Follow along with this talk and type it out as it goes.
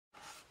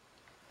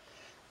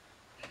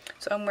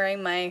So I'm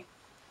wearing my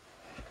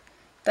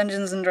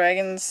Dungeons and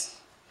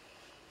Dragons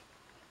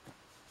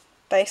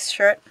dice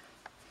shirt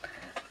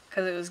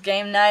because it was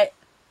game night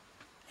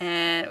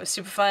and it was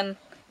super fun,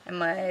 and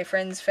my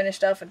friends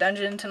finished off a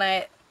dungeon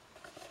tonight.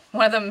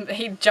 One of them,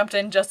 he jumped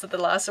in just at the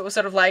last, so it was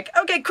sort of like,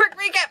 okay, quick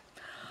recap!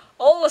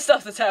 All the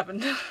stuff that's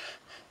happened.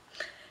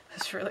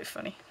 It's really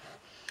funny.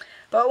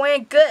 But it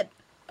went good.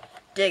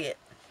 Dig it.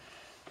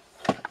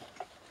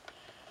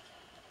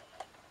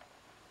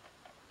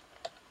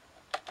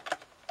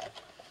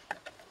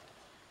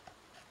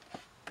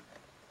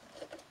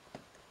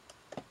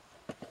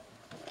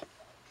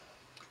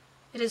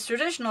 It is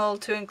traditional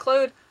to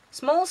include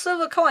small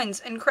silver coins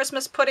in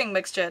Christmas pudding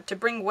mixture to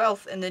bring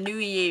wealth in the new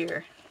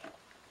year.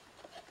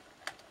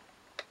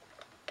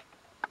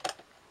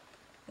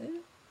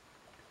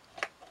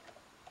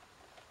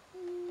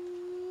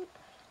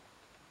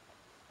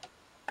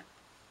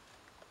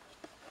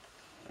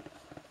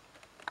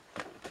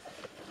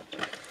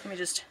 Let me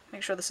just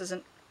make sure this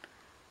isn't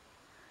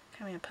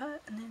coming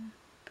apart, and then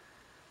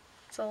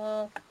it's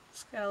got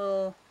a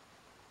little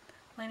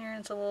liner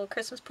and it's a little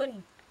Christmas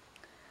pudding.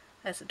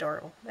 That's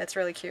adorable. That's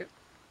really cute.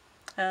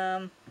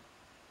 And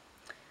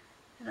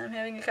I'm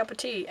having a cup of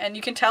tea, and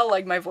you can tell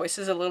like my voice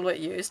is a little bit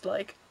used.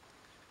 Like,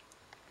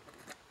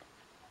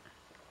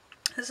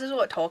 this is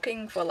what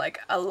talking for like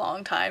a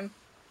long time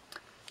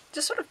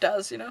just sort of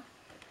does, you know.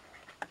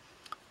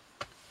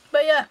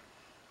 But yeah.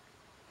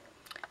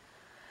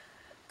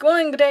 Good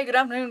morning, good day, good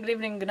afternoon, good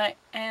evening, good night,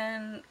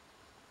 and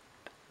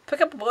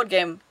pick up a board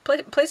game.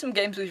 Play some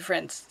games with your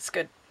friends. It's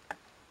good.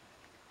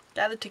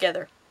 Gather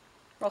together.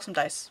 Roll some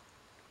dice.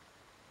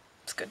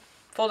 It's good.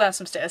 Fall down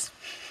some stairs.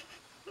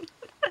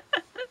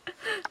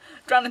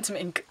 Drown in some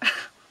ink.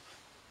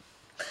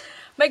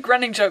 Make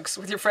running jokes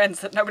with your friends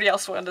that nobody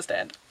else will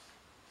understand.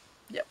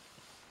 Yep.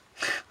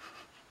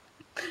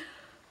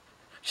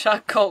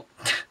 Shark Cult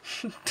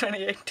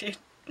 2018.